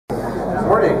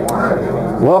Morning.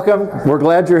 Welcome. We're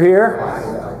glad you're here.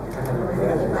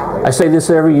 I say this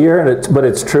every year, but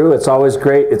it's true. It's always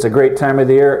great. It's a great time of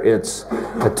the year. It's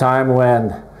the time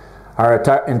when our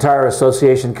entire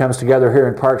association comes together here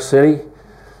in Park City.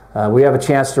 We have a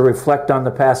chance to reflect on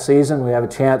the past season. We have a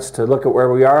chance to look at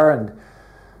where we are, and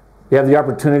we have the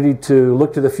opportunity to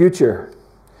look to the future.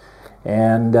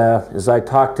 And as I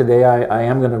talk today, I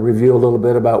am going to review a little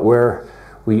bit about where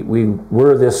we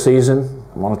were this season.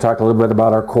 I want to talk a little bit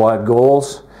about our quad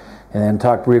goals, and then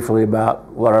talk briefly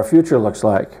about what our future looks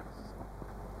like.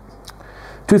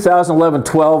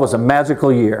 2011-12 was a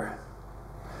magical year.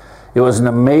 It was an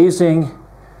amazing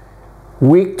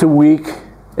week-to-week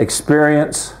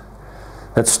experience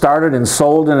that started and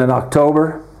sold in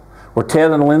October, where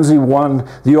Ted and Lindsay won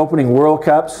the opening World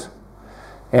Cups,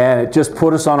 and it just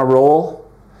put us on a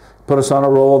roll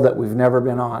that we've never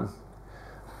been on.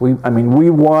 We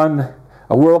won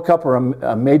a World Cup or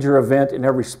a major event in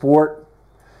every sport.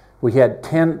 We had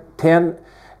 10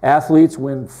 athletes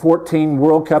win 14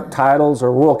 World Cup titles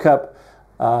or World Cup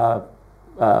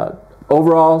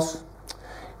overalls.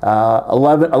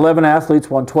 11 athletes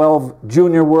won 12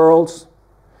 junior worlds.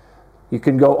 You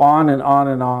can go on and on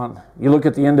and on. You look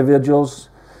at the individuals.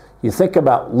 You think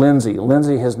about Lindsay.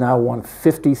 Lindsay has now won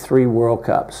 53 World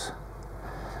Cups.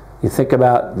 You think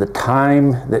about the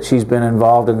time that she's been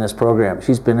involved in this program.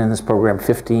 She's been in this program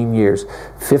 15 years,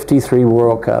 53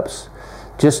 World Cups.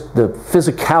 Just the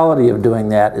physicality of doing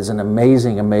that is an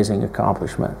amazing, amazing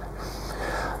accomplishment.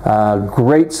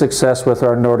 Great success with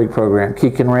our Nordic program.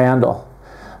 Keegan Randall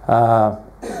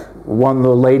won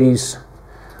the ladies'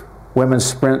 women's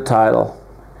sprint title.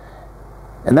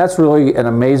 And that's really an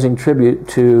amazing tribute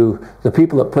to the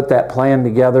people that put that plan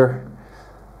together.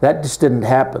 That just didn't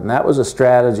happen. That was a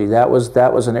strategy. That was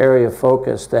an area of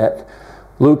focus that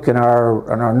Luke and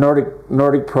our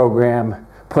Nordic program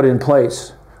put in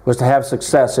place, was to have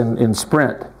success in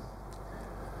sprint.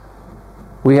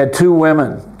 We had two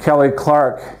women, Kelly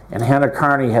Clark and Hannah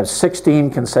Carney, have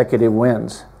 16 consecutive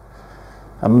wins.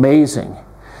 Amazing.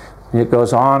 And it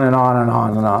goes on and on and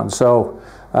on and on. So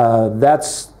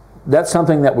that's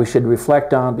something that we should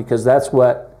reflect on, because that's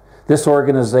what this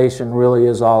organization really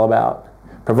is all about.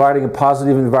 Providing a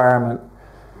positive environment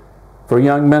for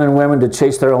young men and women to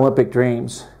chase their Olympic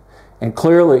dreams. And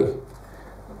clearly,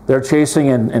 they're chasing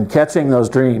and catching those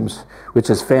dreams,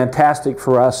 which is fantastic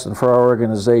for us and for our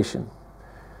organization.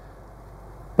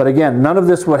 But again, none of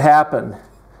this would happen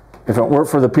if it weren't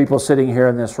for the people sitting here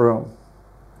in this room.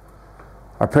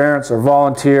 Our parents, our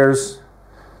volunteers,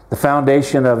 the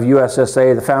foundation of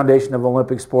USSA, the foundation of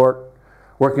Olympic sport,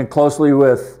 working closely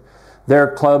with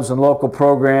their clubs and local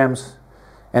programs,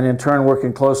 and in turn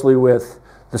working closely with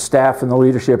the staff and the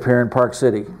leadership here in Park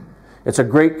City. It's a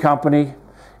great company,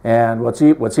 and what's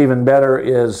even better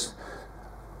is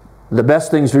the best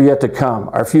things are yet to come.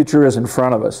 Our future is in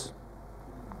front of us.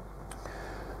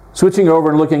 Switching over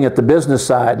and looking at the business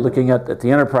side, looking at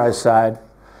the enterprise side,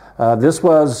 this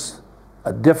was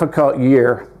a difficult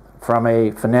year from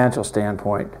a financial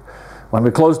standpoint. When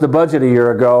we closed the budget a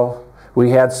year ago,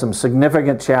 we had some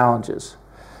significant challenges.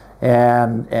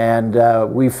 And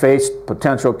we faced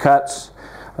potential cuts,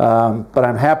 but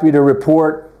I'm happy to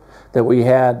report that we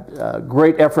had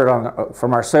great effort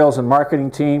from our sales and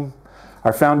marketing team.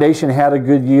 Our foundation had a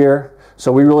good year,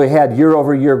 so we really had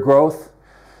year-over-year growth,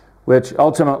 which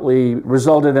ultimately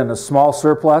resulted in a small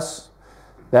surplus.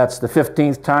 That's the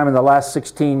 15th time in the last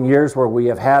 16 years where we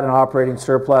have had an operating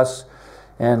surplus,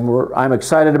 and I'm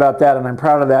excited about that, and I'm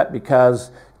proud of that, because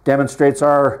demonstrates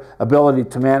our ability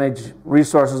to manage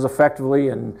resources effectively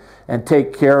and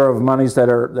take care of monies that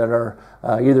are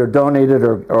either donated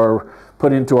or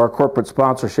put into our corporate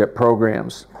sponsorship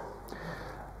programs.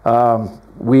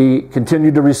 We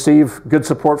continue to receive good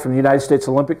support from the United States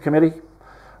Olympic Committee.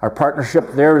 Our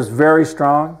partnership there is very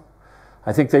strong.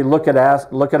 I think they look at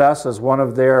us as one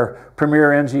of their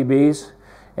premier NGBs,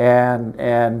 and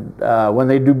when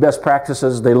they do best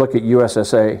practices, they look at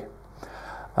USSA.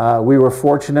 We were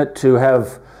fortunate to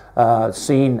have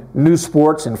seen new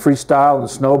sports in freestyle and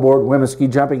snowboard, women's ski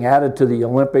jumping added to the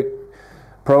Olympic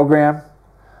program.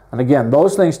 And again,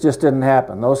 those things just didn't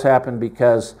happen. Those happened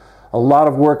because a lot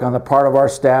of work on the part of our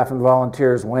staff and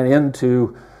volunteers went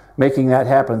into making that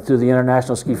happen through the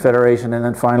International Ski Federation, and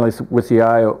then finally with the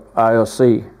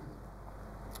IOC.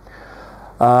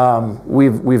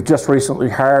 We've just recently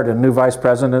hired a new vice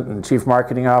president and chief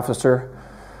marketing officer,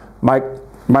 Mike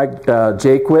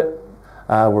Jaquit.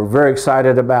 We're very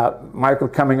excited about Michael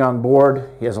coming on board.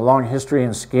 He has a long history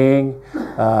in skiing,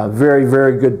 very,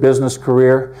 very good business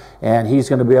career, and he's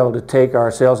going to be able to take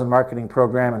our sales and marketing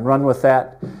program and run with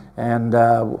that and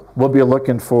we'll be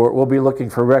looking for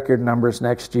record numbers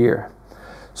next year.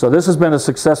 So this has been a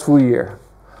successful year,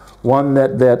 one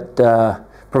that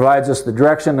provides us the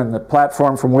direction and the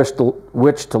platform from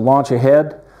which to launch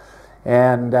ahead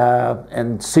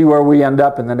and see where we end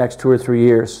up in the next 2 or 3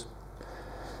 years.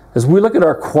 As we look at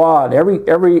our quad,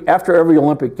 after every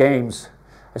Olympic Games,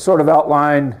 I sort of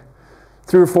outline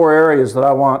 3 or 4 areas that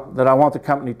I want the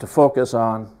company to focus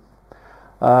on.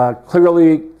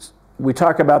 Clearly, we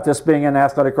talk about this being an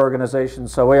athletic organization,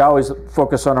 so we always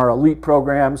focus on our elite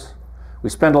programs. We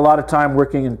spend a lot of time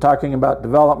working and talking about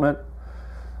development.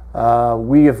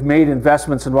 We have made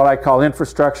investments in what I call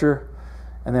infrastructure,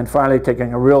 and then finally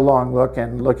taking a real long look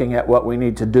and looking at what we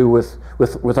need to do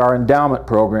with our endowment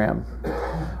program.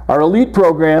 Our elite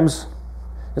programs,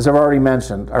 as I've already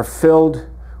mentioned, are filled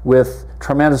with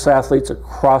tremendous athletes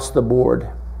across the board.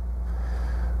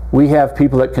 We have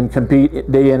people that can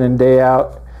compete day in and day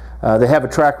out. They have a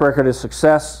track record of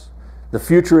success. The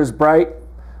future is bright.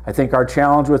 I think our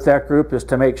challenge with that group is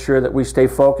to make sure that we stay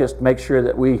focused, make sure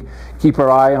that we keep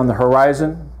our eye on the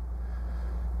horizon.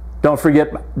 Don't forget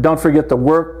the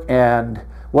work and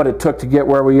what it took to get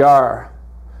where we are.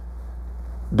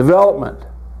 Development.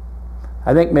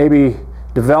 I think maybe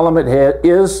development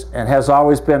is and has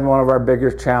always been one of our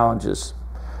bigger challenges.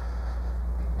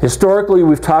 Historically,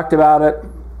 we've talked about it,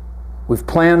 we've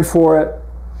planned for it,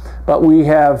 but we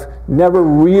have never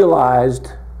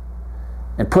realized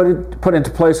and put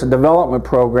into place a development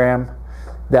program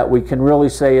that we can really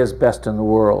say is best in the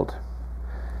world.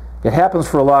 It happens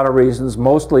for a lot of reasons,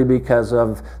 mostly because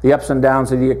of the ups and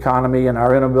downs of the economy and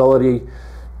our inability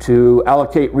to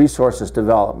allocate resources to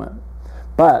development.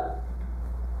 But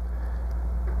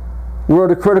we're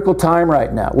at a critical time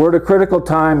right now. We're at a critical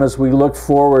time as we look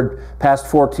forward past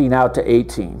 14 out to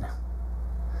 18.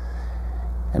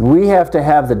 And we have to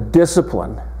have the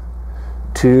discipline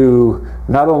to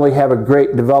not only have a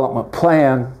great development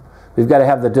plan, we've got to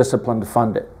have the discipline to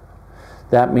fund it.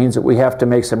 That means that we have to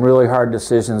make some really hard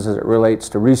decisions as it relates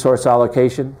to resource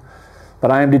allocation. But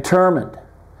I am determined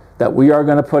that we are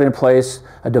going to put in place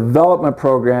a development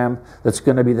program that's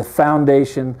going to be the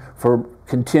foundation for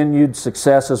continued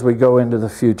success as we go into the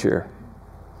future.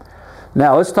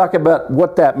 Now let's talk about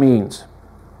what that means.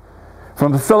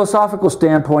 From a philosophical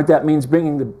standpoint, that means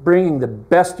bringing the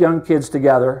best young kids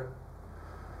together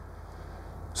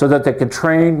so that they can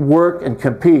train, work, and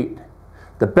compete.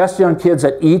 The best young kids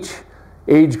at each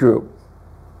age group.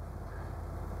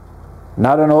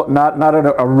 Not an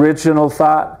original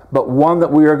thought, but one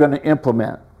that we are going to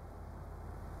implement.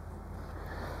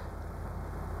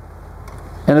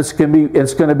 And it's going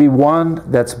to be one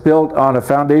that's built on a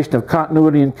foundation of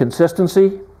continuity and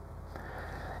consistency.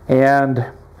 And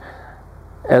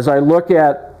as I look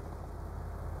at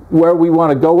where we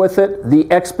want to go with it, the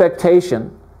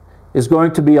expectation is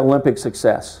going to be Olympic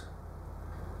success.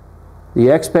 The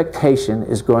expectation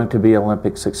is going to be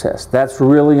Olympic success. That's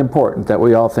really important that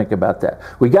we all think about that.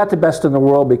 We got the best in the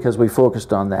world because we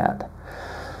focused on that.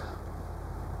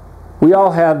 We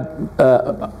all had,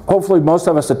 hopefully most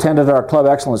of us attended our Club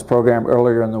Excellence program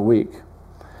earlier in the week.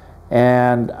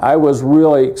 And I was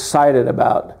really excited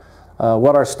about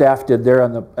what our staff did there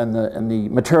and the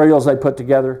materials they put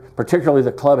together, particularly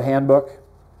the club handbook.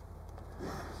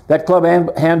 That club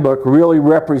handbook really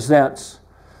represents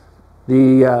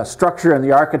the structure and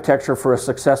the architecture for a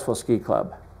successful ski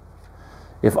club.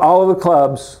 If all of the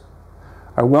clubs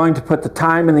are willing to put the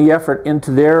time and the effort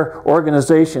into their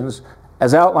organizations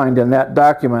as outlined in that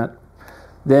document,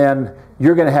 then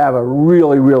you're going to have a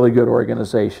really, really good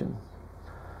organization.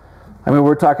 I mean,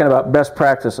 we're talking about best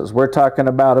practices. We're talking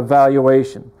about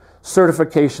evaluation,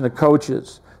 certification of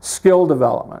coaches, skill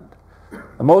development.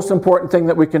 The most important thing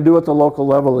that we can do at the local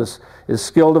level is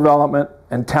skill development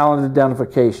and talent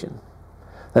identification.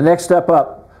 The next step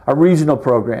up are regional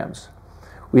programs.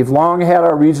 We've long had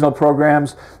our regional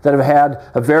programs that have had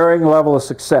a varying level of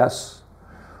success.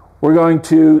 We're going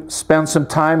to spend some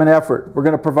time and effort. We're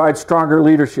going to provide stronger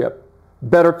leadership,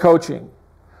 better coaching,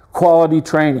 quality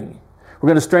training. We're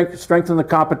going to strengthen the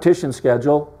competition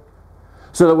schedule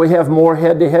so that we have more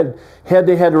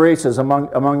head-to-head races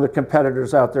among the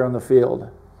competitors out there on the field.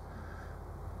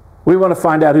 We want to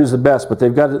find out who's the best, but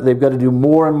they've got to do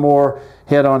more and more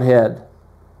head-on-head.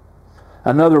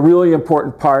 Another really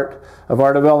important part of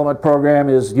our development program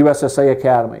is USSA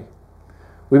Academy.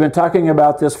 We've been talking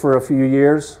about this for a few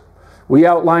years. We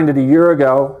outlined it a year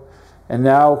ago, and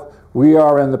now we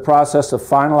are in the process of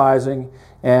finalizing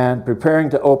and preparing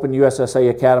to open USSA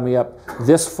Academy up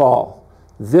this fall.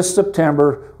 This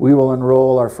September, we will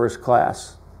enroll our first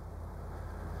class.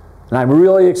 And I'm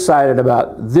really excited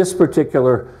about this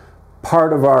particular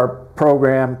part of our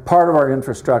program, part of our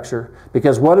infrastructure,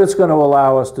 because what it's going to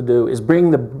allow us to do is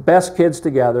bring the best kids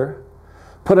together,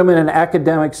 put them in an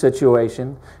academic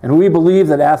situation, and we believe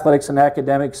that athletics and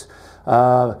academics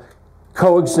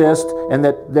coexist, and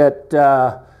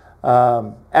that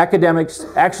academics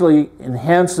actually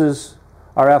enhances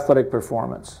our athletic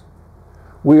performance.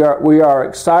 We are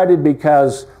excited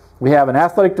because we have an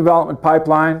athletic development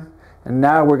pipeline, and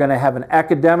now we're going to have an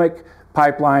academic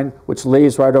pipeline which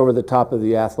lays right over the top of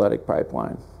the athletic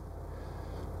pipeline.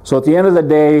 So at the end of the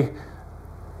day,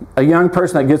 a young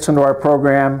person that gets into our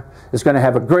program is going to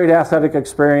have a great athletic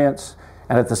experience,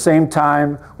 and at the same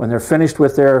time, when they're finished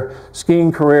with their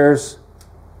skiing careers,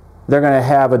 they're going to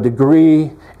have a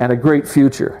degree and a great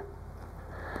future.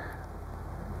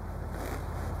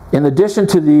 In addition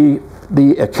to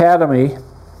the academy,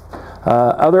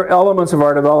 other elements of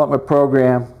our development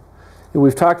program,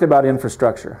 we've talked about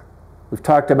infrastructure. We've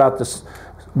talked about this,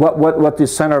 what the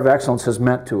Center of Excellence has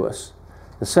meant to us.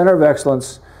 The Center of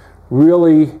Excellence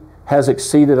really has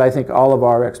exceeded, I think, all of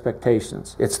our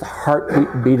expectations. It's the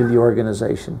heartbeat of the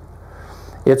organization.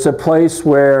 It's a place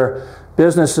where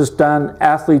business is done,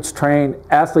 athletes train,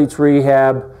 athletes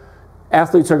rehab,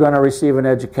 athletes are going to receive an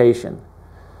education.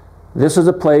 This is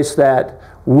a place that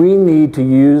we need to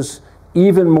use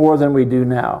even more than we do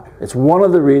now. It's one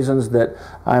of the reasons that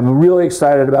I'm really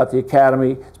excited about the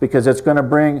Academy. It's because it's going to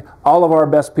bring all of our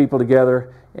best people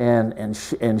together and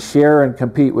share and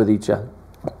compete with each other.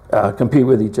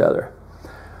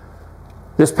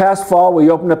 This past fall, we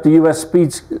opened up the U.S.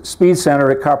 Speed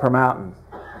Center at Copper Mountain.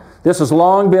 This has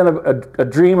long been a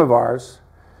dream of ours,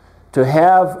 to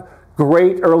have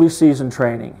great early season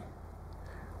training.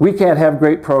 We can't have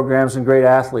great programs and great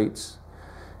athletes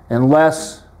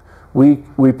unless we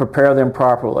prepare them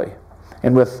properly.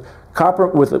 And with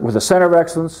the Center of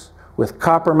Excellence, with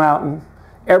Copper Mountain,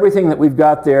 everything that we've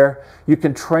got there, you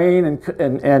can train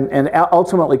and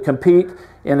ultimately compete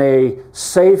in a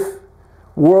safe,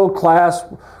 world-class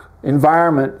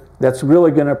environment that's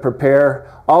really going to prepare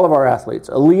all of our athletes,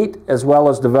 elite as well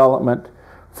as development,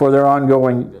 for their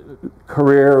ongoing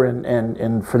career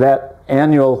and for that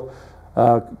annual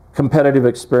competitive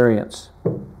experience.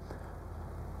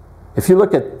 If you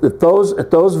look at those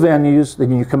venues,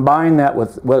 then you combine that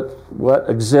with what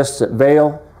exists at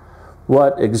Vail,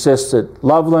 what exists at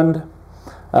Loveland,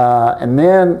 and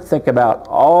then think about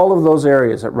all of those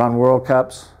areas that run World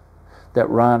Cups, that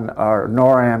run our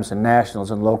NORAMs and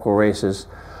nationals and local races.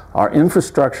 Our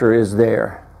infrastructure is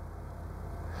there.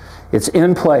 It's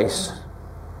in place.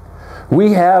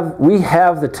 We have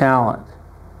the talent.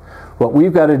 What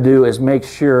we've got to do is make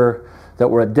sure that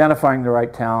we're identifying the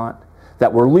right talent,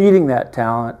 that we're leading that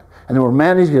talent, and that we're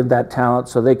managing that talent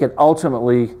so they can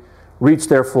ultimately reach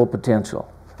their full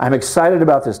potential. I'm excited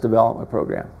about this development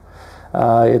program.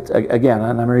 Again,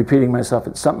 and I'm repeating myself,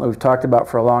 it's something that we've talked about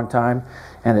for a long time,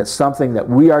 and it's something that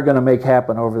we are going to make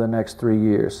happen over the next 3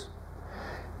 years.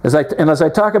 As I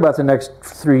talk about the next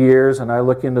 3 years and I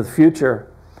look into the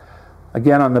future,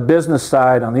 again, on the business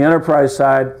side, on the enterprise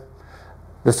side,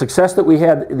 the success that we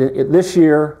had this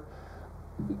year,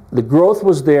 the growth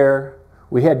was there,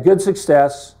 we had good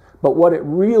success, but what it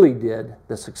really did,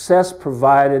 the success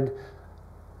provided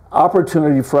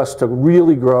opportunity for us to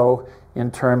really grow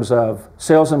in terms of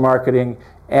sales and marketing,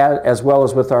 as well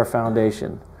as with our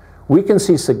foundation. We can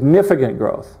see significant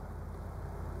growth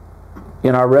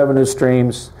in our revenue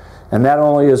streams, and that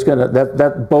only is going to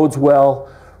that bodes well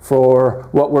for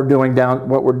what we're doing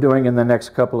in the next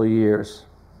couple of years.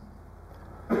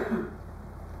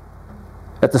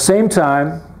 At the same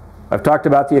time, I've talked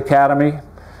about the Academy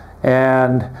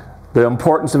and the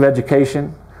importance of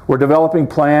education. We're developing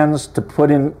plans to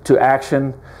put into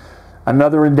action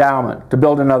another endowment, to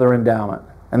build another endowment.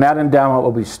 And that endowment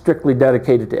will be strictly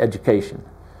dedicated to education,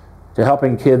 to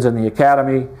helping kids in the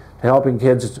Academy, to helping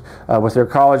kids with their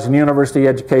college and university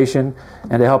education,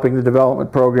 and to helping the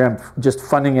development program, just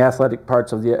funding athletic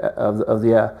parts of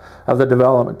the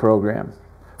development program.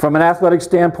 From an athletic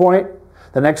standpoint,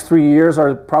 the next 3 years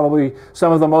are probably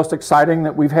some of the most exciting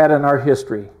that we've had in our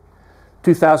history.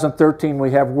 2013,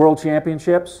 we have World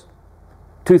Championships.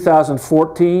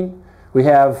 2014, we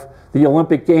have the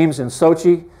Olympic Games in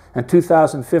Sochi. And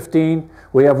 2015,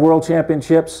 we have World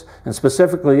Championships, and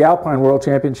specifically the Alpine World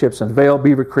Championships in Vail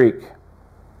Beaver Creek.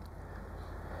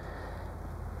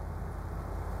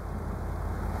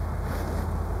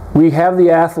 We have the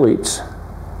athletes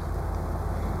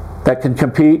that can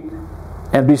compete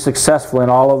and be successful in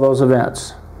all of those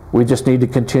events. We just need to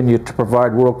continue to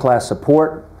provide world-class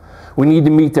support. We need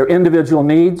to meet their individual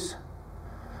needs.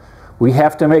 We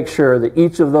have to make sure that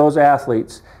each of those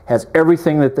athletes has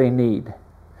everything that they need.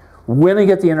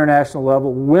 Winning at the international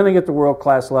level, winning at the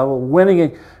world-class level, winning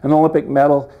an Olympic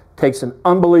medal takes an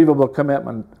unbelievable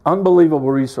commitment, unbelievable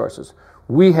resources.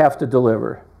 We have to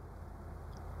deliver.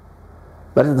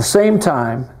 But at the same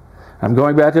time, I'm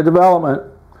going back to development,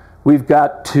 we've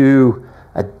got to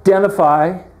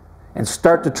identify and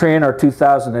start to train our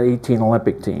 2018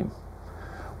 Olympic team.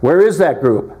 Where is that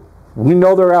group? We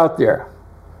know they're out there.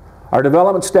 Our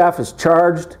development staff is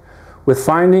charged with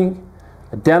finding,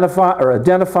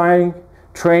 identifying,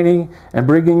 training, and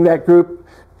bringing that group,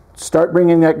 start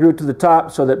bringing that group to the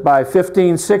top so that by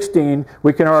 15, 16,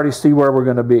 we can already see where we're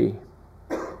going to be.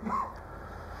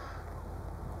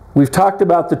 We've talked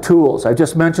about the tools. I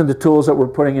just mentioned the tools that we're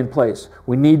putting in place.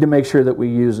 We need to make sure that we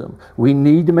use them. We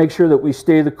need to make sure that we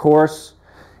stay the course,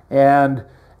 and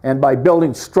by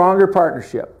building stronger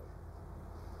partnership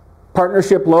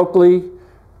locally,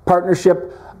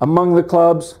 partnership among the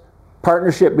clubs,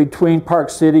 partnership between Park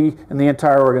City and the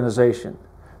entire organization.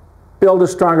 Build a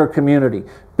stronger community.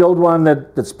 Build one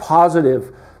that's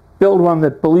positive. Build one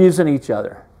that believes in each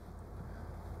other.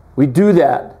 We do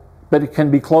that, but it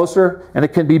can be closer and it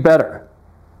can be better.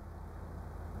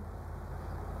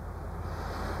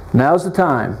 Now's the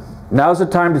time. Now's the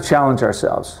time to challenge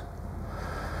ourselves.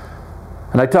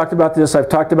 And I talked about this, I've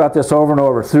talked about this over and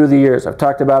over through the years. I've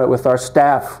talked about it with our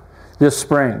staff this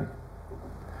spring.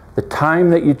 The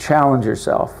time that you challenge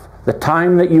yourself, the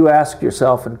time that you ask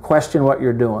yourself and question what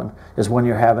you're doing is when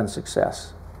you're having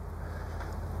success.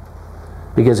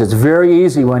 Because it's very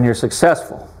easy when you're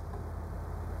successful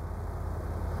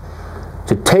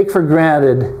to take for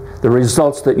granted the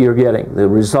results that you're getting, the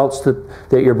results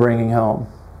that you're bringing home.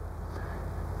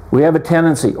 We have a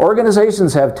tendency,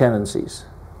 organizations have tendencies.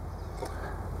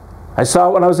 I saw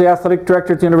it when I was the athletic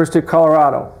director at the University of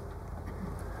Colorado.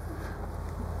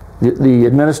 The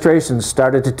administration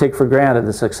started to take for granted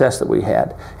the success that we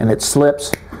had, and it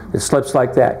slips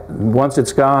like that. And once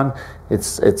it's gone,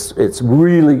 it's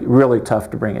really, really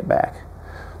tough to bring it back.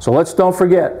 So let's don't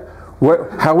forget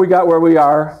how we got where we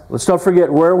are. Let's don't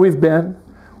forget where we've been,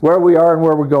 where we are, and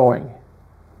where we're going.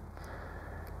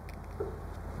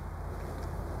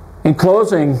 In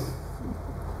closing,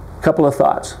 a couple of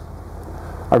thoughts.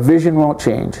 Our vision won't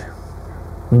change.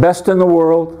 Best in the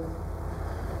world.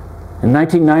 In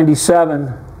 1997,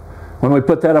 when we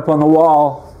put that up on the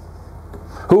wall,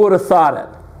 who would have thought it?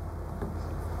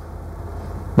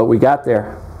 But we got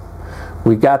there.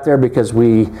 We got there because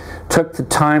we took the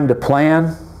time to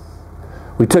plan.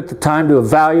 We took the time to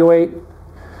evaluate.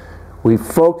 We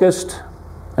focused,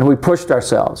 and we pushed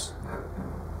ourselves.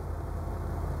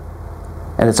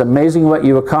 And it's amazing what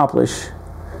you accomplish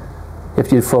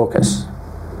if you focus.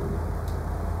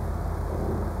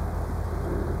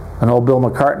 An old Bill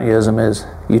McCartneyism is,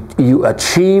 you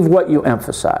achieve what you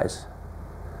emphasize.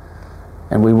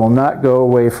 And we will not go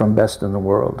away from best in the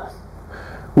world.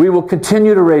 We will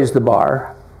continue to raise the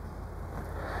bar.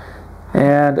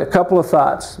 And a couple of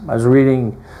thoughts. I was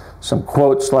reading some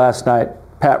quotes last night.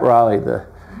 Pat Riley, the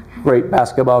great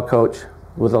basketball coach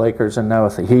with the Lakers and now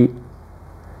with the Heat.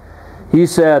 He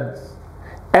said,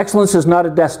 "Excellence is not a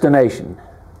destination.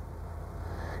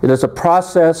 It is a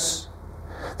process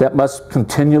that must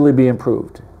continually be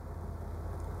improved."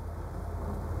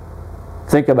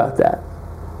 Think about that.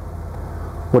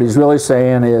 What he's really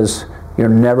saying is, you're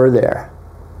never there.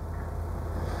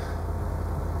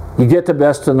 You get the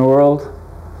best in the world,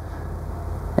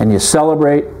 and you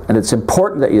celebrate, and it's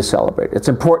important that you celebrate. It's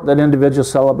important that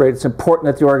individuals celebrate. It's important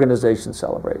that the organization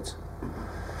celebrates.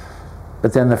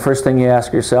 But then the first thing you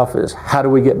ask yourself is, how do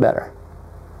we get better?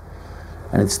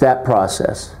 And it's that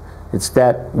process. It's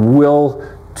that will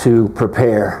to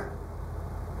prepare.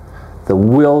 The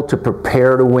will to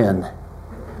prepare to win.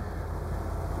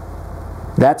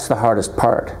 That's the hardest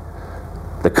part.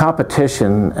 The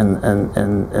competition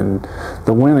and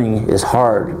the winning is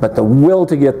hard, but the will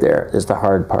to get there is the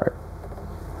hard part.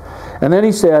 And then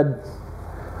he said,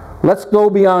 let's go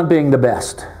beyond being the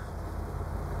best.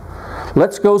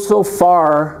 Let's go so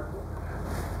far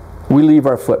we leave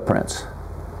our footprints.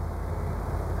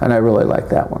 And I really like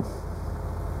that one.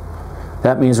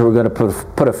 That means we're going to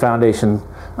put a foundation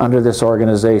under this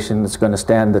organization that's going to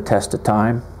stand the test of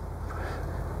time.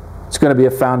 It's going to be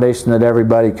a foundation that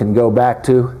everybody can go back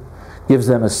to, gives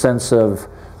them a sense of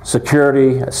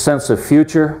security, a sense of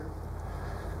future.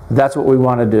 That's what we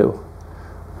want to do.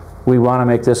 We want to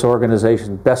make this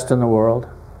organization best in the world,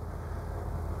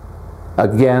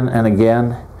 again and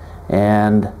again.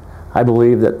 And I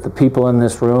believe that the people in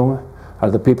this room are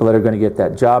the people that are going to get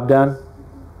that job done.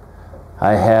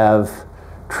 I have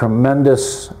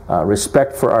tremendous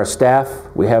respect for our staff.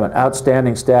 We have an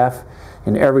outstanding staff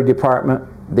in every department.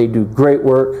 They do great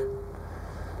work.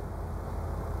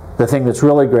 the thing that's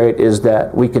really great is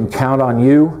that we can count on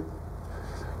you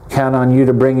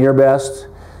to bring your best,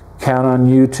 count on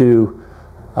you to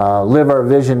live our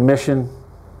vision, mission,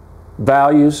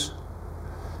 values.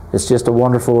 It's just a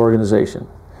wonderful organization.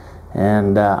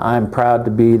 And I'm proud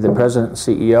to be the president and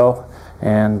CEO,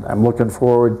 and I'm looking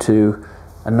forward to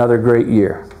another great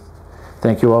year.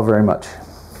 Thank you all very much.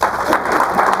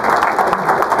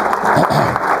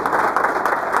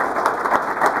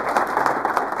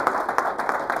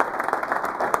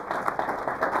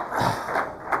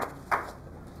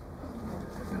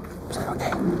 Is that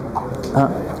okay?